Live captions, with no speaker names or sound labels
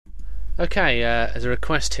Okay, as a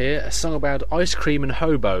request here, a song about ice cream and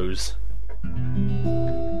hobos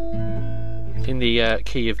in the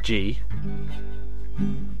key of G.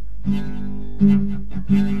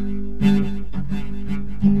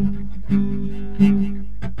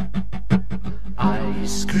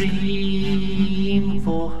 Ice cream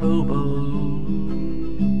for hobos.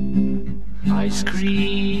 Ice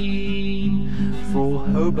cream for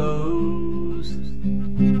hobos.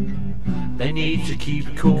 They need to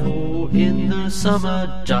keep cool in the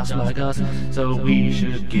summer just like us, so we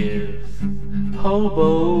should give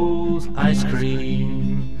hobos ice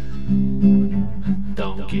cream.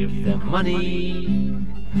 Don't give them money,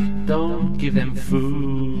 don't give them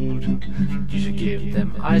food. You should give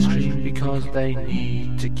them ice cream because they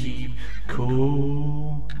need to keep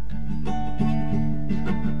cool.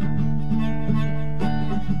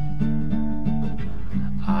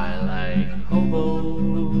 I like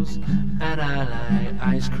hobos and I like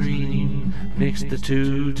ice cream. Mix the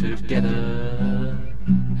two together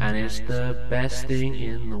and it's the best thing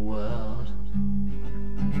in the world.